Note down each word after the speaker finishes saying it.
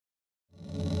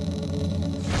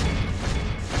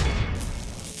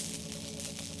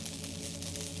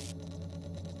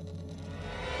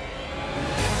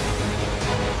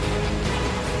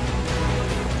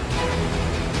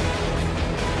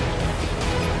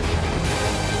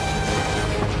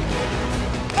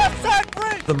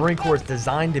The Marine Corps is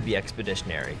designed to be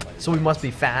expeditionary, so we must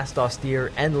be fast,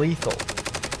 austere, and lethal.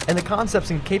 And the concepts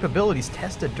and capabilities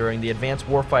tested during the Advanced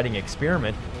Warfighting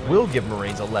experiment will give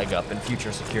Marines a leg up in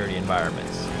future security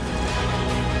environments.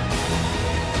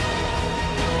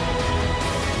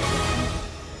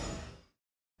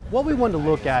 What we want to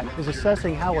look at is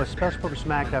assessing how a Special Purpose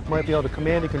MACTF might be able to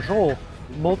command and control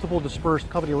multiple dispersed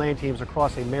company land teams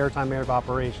across a maritime area of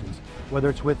operations, whether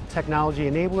it's with technology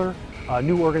enabler,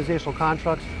 new organizational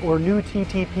constructs, or new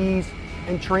TTPs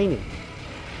and training.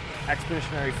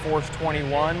 Expeditionary Force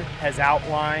 21 has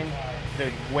outlined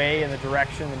the way and the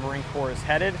direction the Marine Corps is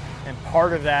headed, and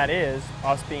part of that is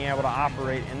us being able to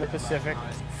operate in the Pacific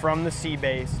from the sea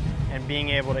base and being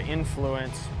able to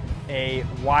influence a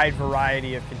wide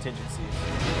variety of contingencies.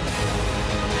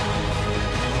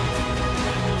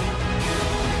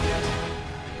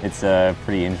 It's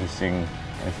pretty interesting.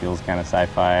 It feels kind of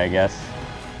sci-fi, I guess.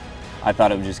 I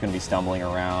thought it was just going to be stumbling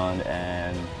around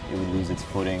and it would lose its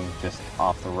footing just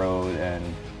off the road and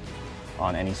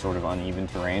on any sort of uneven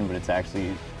terrain, but it's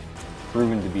actually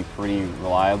proven to be pretty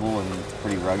reliable and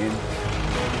pretty rugged.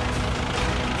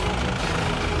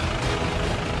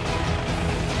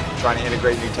 Trying to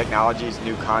integrate new technologies,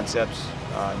 new concepts,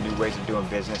 new ways of doing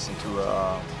business into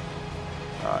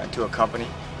a company.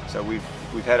 So we've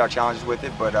had our challenges with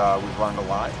it, but we've learned a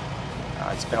lot.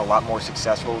 It's been a lot more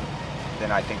successful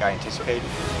than I think I anticipated.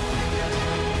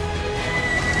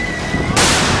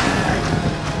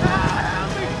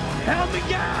 Help me,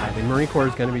 God! The Marine Corps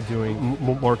is going to be doing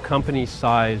more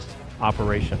company-sized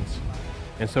operations,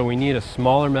 and so we need a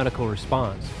smaller medical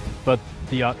response. But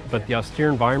the austere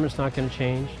environment's not going to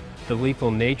change. The lethal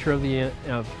nature of the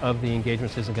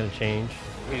engagements isn't going to change.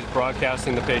 He's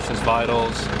broadcasting the patient's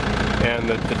vitals, and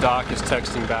the doc is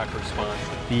texting back a response.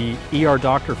 The ER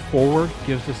doctor forward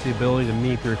gives us the ability to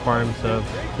meet the requirements of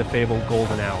the fabled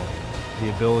golden hour. The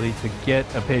ability to get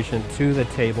a patient to the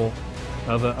table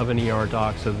of an ER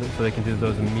doc so they can do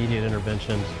those immediate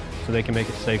interventions so they can make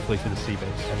it safely to the sea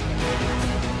base.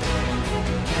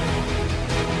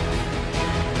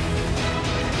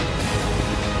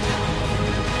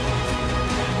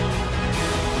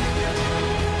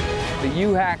 The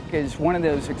UHAC is one of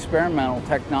those experimental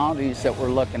technologies that we're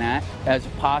looking at as a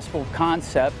possible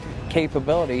concept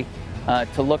capability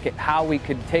to look at how we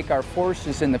could take our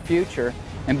forces in the future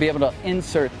and be able to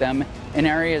insert them in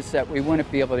areas that we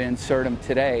wouldn't be able to insert them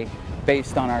today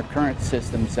based on our current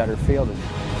systems that are fielded.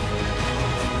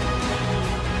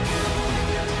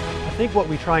 I think what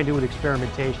we try and do with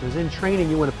experimentation is in training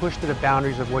you want to push to the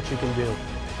boundaries of what you can do.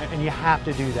 And you have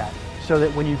to do that so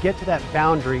that when you get to that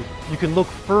boundary, you can look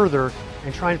further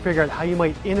and try and figure out how you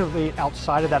might innovate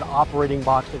outside of that operating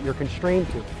box that you're constrained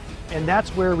to. And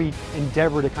that's where we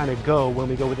endeavor to kind of go when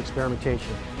we go with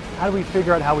experimentation. How do we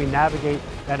figure out how we navigate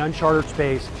that uncharted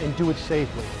space and do it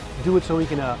safely? Do it so we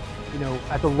can, at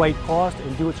the right cost,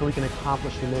 and do it so we can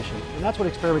accomplish the mission. And that's what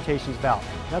experimentation is about.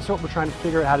 That's what we're trying to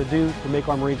figure out how to do to make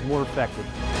our Marines more effective.